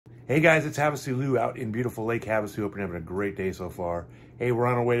Hey guys, it's HavasuLew out in beautiful Lake Havasu. Hope you're having a great day so far. Hey, we're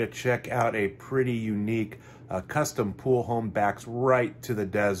on our way to check out a pretty unique custom pool home, backs right to the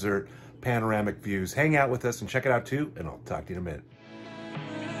desert, panoramic views. Hang out with us and check it out too, and I'll talk to you in a minute.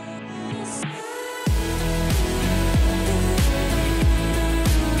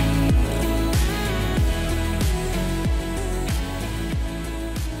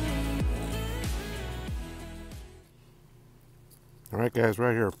 All right, guys,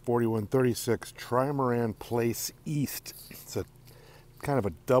 right here, 4136 Trimaran Place East. It's a kind of a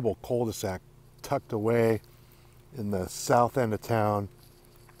double cul-de-sac tucked away in the south end of town.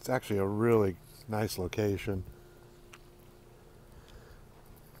 It's actually a really nice location.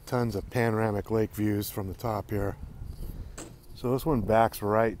 Tons of panoramic lake views from the top here. So this one backs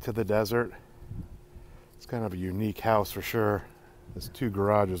right to the desert. It's kind of a unique house for sure. There's two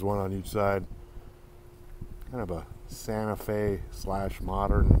garages, one on each side. Kind of a Santa Fe /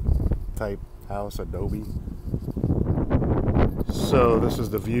 modern type house, adobe. So this is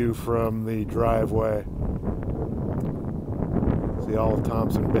the view from the driveway. See all of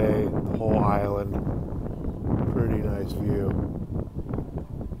Thompson Bay, the whole island. Pretty nice view.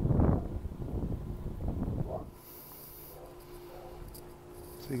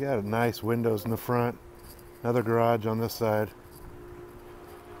 So you got nice windows in the front. Another garage on this side.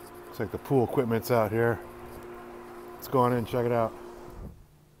 Looks like the pool equipment's out here. Let's go on in and check it out.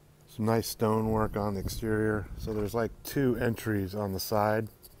 Some nice stonework on the exterior. So there's like two entries on the side.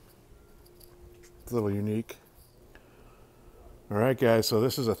 It's a little unique. All right, guys, so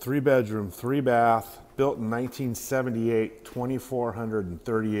this is a 3-bedroom, 3-bath, built in 1978,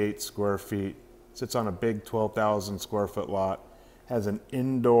 2,438 square feet. Sits on a big 12,000 square foot lot. Has an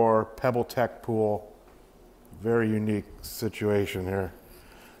indoor Pebble Tech pool. Very unique situation here.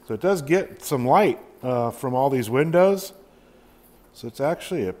 So it does get some light from all these windows. So it's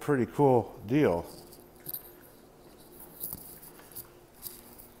actually a pretty cool deal.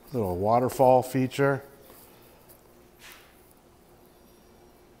 Little waterfall feature.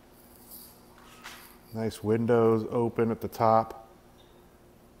 Nice windows open at the top.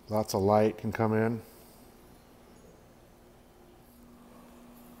 Lots of light can come in.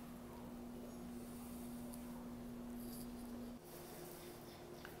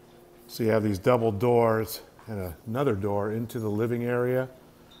 So you have these double doors and another door into the living area.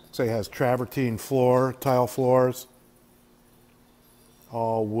 So it has travertine floor, tile floors,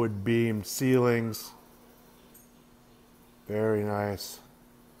 all wood beam ceilings. Very nice.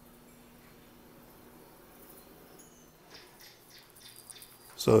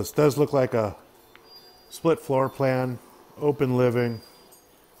 So this does look like a split floor plan, open living.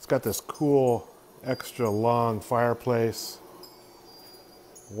 It's got this cool extra long fireplace.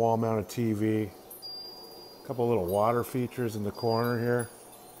 Wall-mounted TV, a couple little water features in the corner here.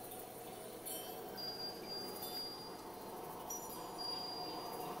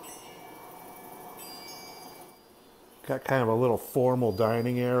 Got kind of a little formal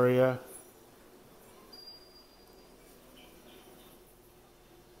dining area.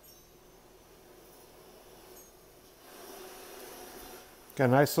 Got a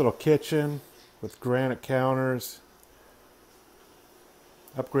nice little kitchen with granite counters.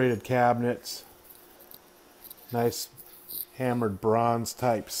 Upgraded cabinets, nice hammered bronze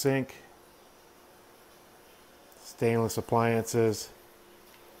type sink, stainless appliances,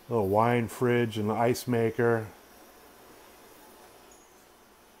 little wine fridge and ice maker.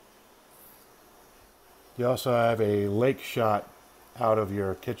 You also have a lake shot out of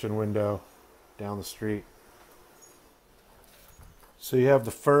your kitchen window down the street. So you have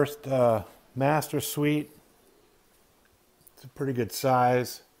the first master suite. It's a pretty good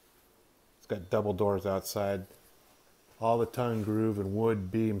size. It's got double doors outside. All the tongue groove and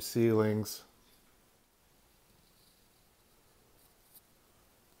wood beam ceilings.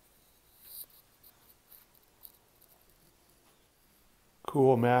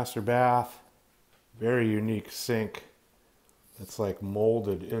 Cool master bath. Very unique sink. It's like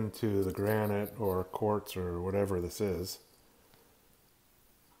molded into the granite or quartz or whatever this is.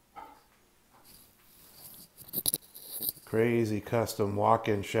 Crazy custom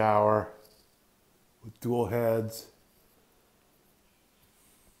walk-in shower with dual heads.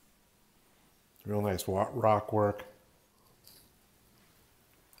 Real nice rock work.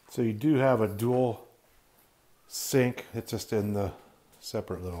 So you do have a dual sink. It's just in the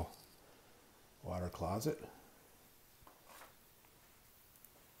separate little water closet.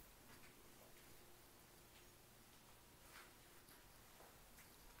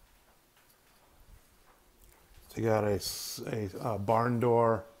 So you got a barn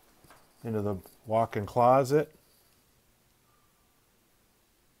door into the walk-in closet.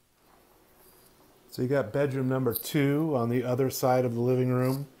 So you got bedroom number 2 on the other side of the living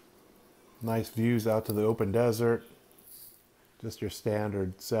room. Nice views out to the open desert. Just your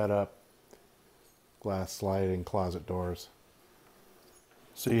standard setup. Glass sliding closet doors.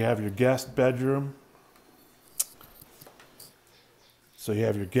 So you have your guest bedroom. So you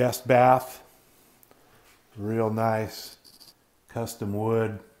have your guest bath. Real nice custom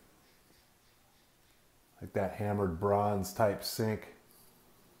wood. Like that hammered bronze type sink.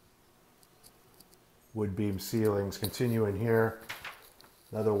 Wood beam ceilings. Continue in here.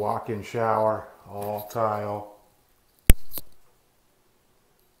 Another walk-in shower, all tile.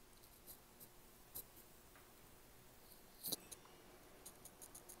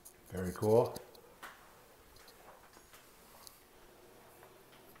 Very cool.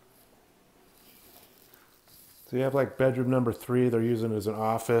 So you have like bedroom number 3, they're using it as an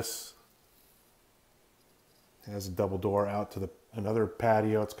office. It has a double door out to another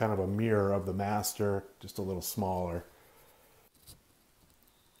patio. It's kind of a mirror of the master, just a little smaller.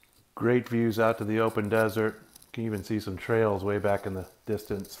 Great views out to the open desert. You can even see some trails way back in the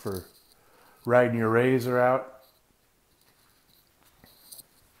distance for riding your razor out.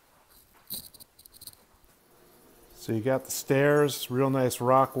 So you got the stairs, real nice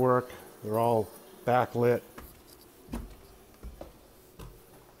rock work. They're all backlit.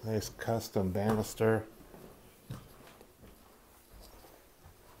 Nice custom banister.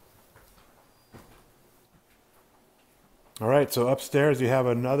 All right, so upstairs you have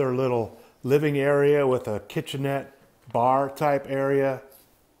another little living area with a kitchenette bar type area.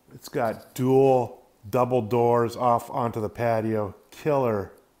 It's got dual double doors off onto the patio.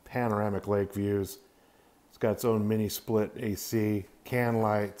 Killer panoramic lake views. It's got its own mini split AC, can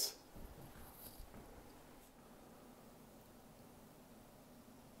lights.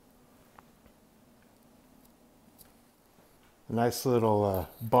 A nice little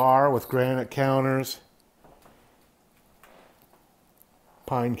bar with granite counters.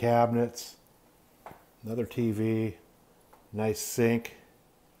 Pine cabinets, another TV, nice sink.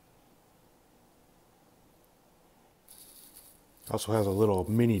 Also has a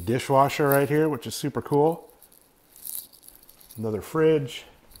little mini dishwasher right here, which is super cool. Another fridge,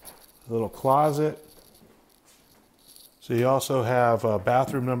 a little closet. So you also have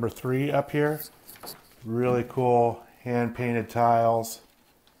bathroom number 3 up here. Really cool hand-painted tiles.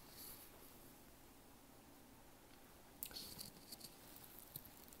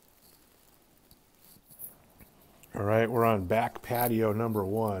 All right, we're on back patio number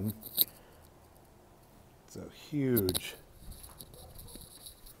 1. It's a huge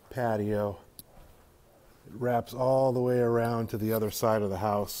patio. It wraps all the way around to the other side of the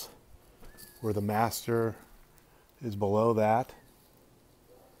house where the master is below that.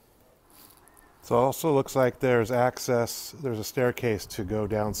 So it also looks like there's access, there's a staircase to go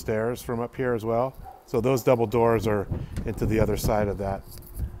downstairs from up here as well. So those double doors are into the other side of that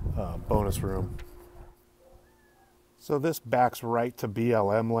bonus room. So this backs right to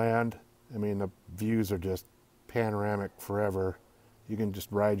BLM land. I mean, the views are just panoramic forever. You can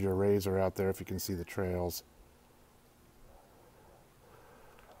just ride your razor out there if you can see the trails.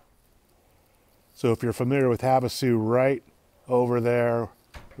 So if you're familiar with Havasu, right over there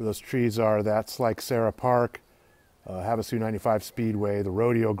where those trees are, that's like Sarah Park, Havasu 95 Speedway, the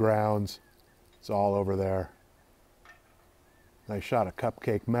rodeo grounds. It's all over there. Nice shot of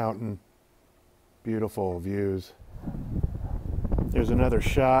Cupcake Mountain. Beautiful views. There's another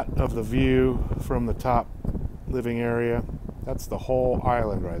shot of the view from the top living area. That's the whole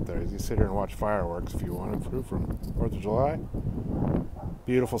island right there. You sit here and watch fireworks if you wanted to from 4th of July.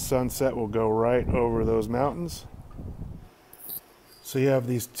 Beautiful sunset will go right over those mountains. So you have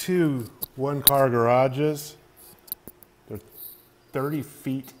these 2 one-car garages. They're 30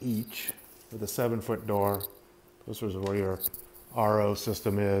 feet each with a 7-foot door. This is where your RO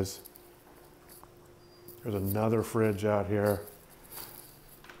system is. There's another fridge out here.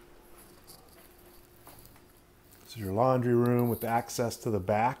 This is your laundry room with access to the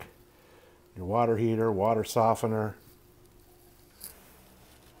back. Your water heater, water softener.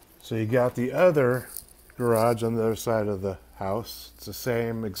 So you got the other garage on the other side of the house. It's the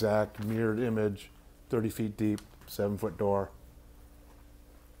same exact mirrored image, 30 feet deep, 7-foot door.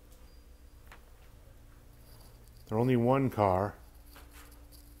 They're only 1 car,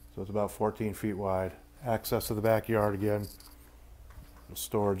 so it's about 14 feet wide. Access to the backyard again, a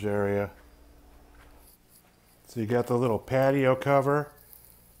storage area. So you got the little patio cover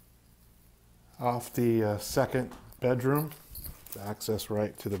off the second bedroom. Access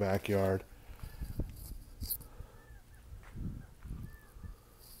right to the backyard.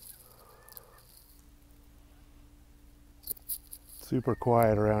 Super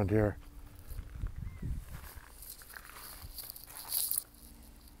quiet around here.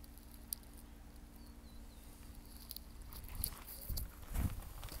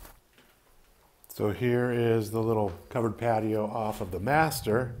 So here is the little covered patio off of the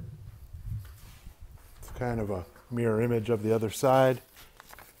master. It's kind of a mirror image of the other side.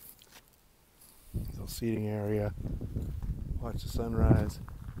 Little seating area. Watch the sunrise.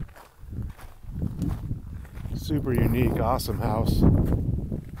 Super unique, awesome house.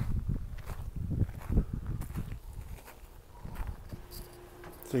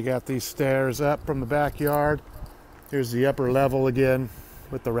 So you got these stairs up from the backyard. Here's the upper level again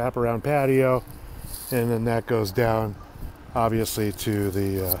with the wraparound patio. And then that goes down, obviously, to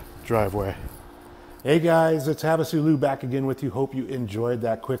the driveway. Hey guys, it's HavasuLew back again with you. Hope you enjoyed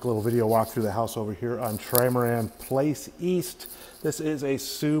that quick little video walk through the house over here on Trimaran Place East. This is a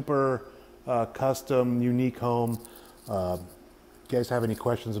super custom, unique home. If you guys have any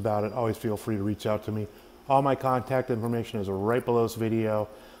questions about it, always feel free to reach out to me. All my contact information is right below this video.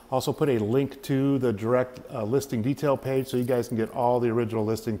 Also put a link to the direct listing detail page so you guys can get all the original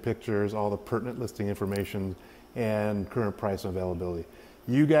listing pictures, all the pertinent listing information, and current price and availability.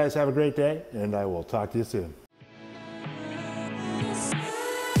 You guys have a great day, and I will talk to you soon.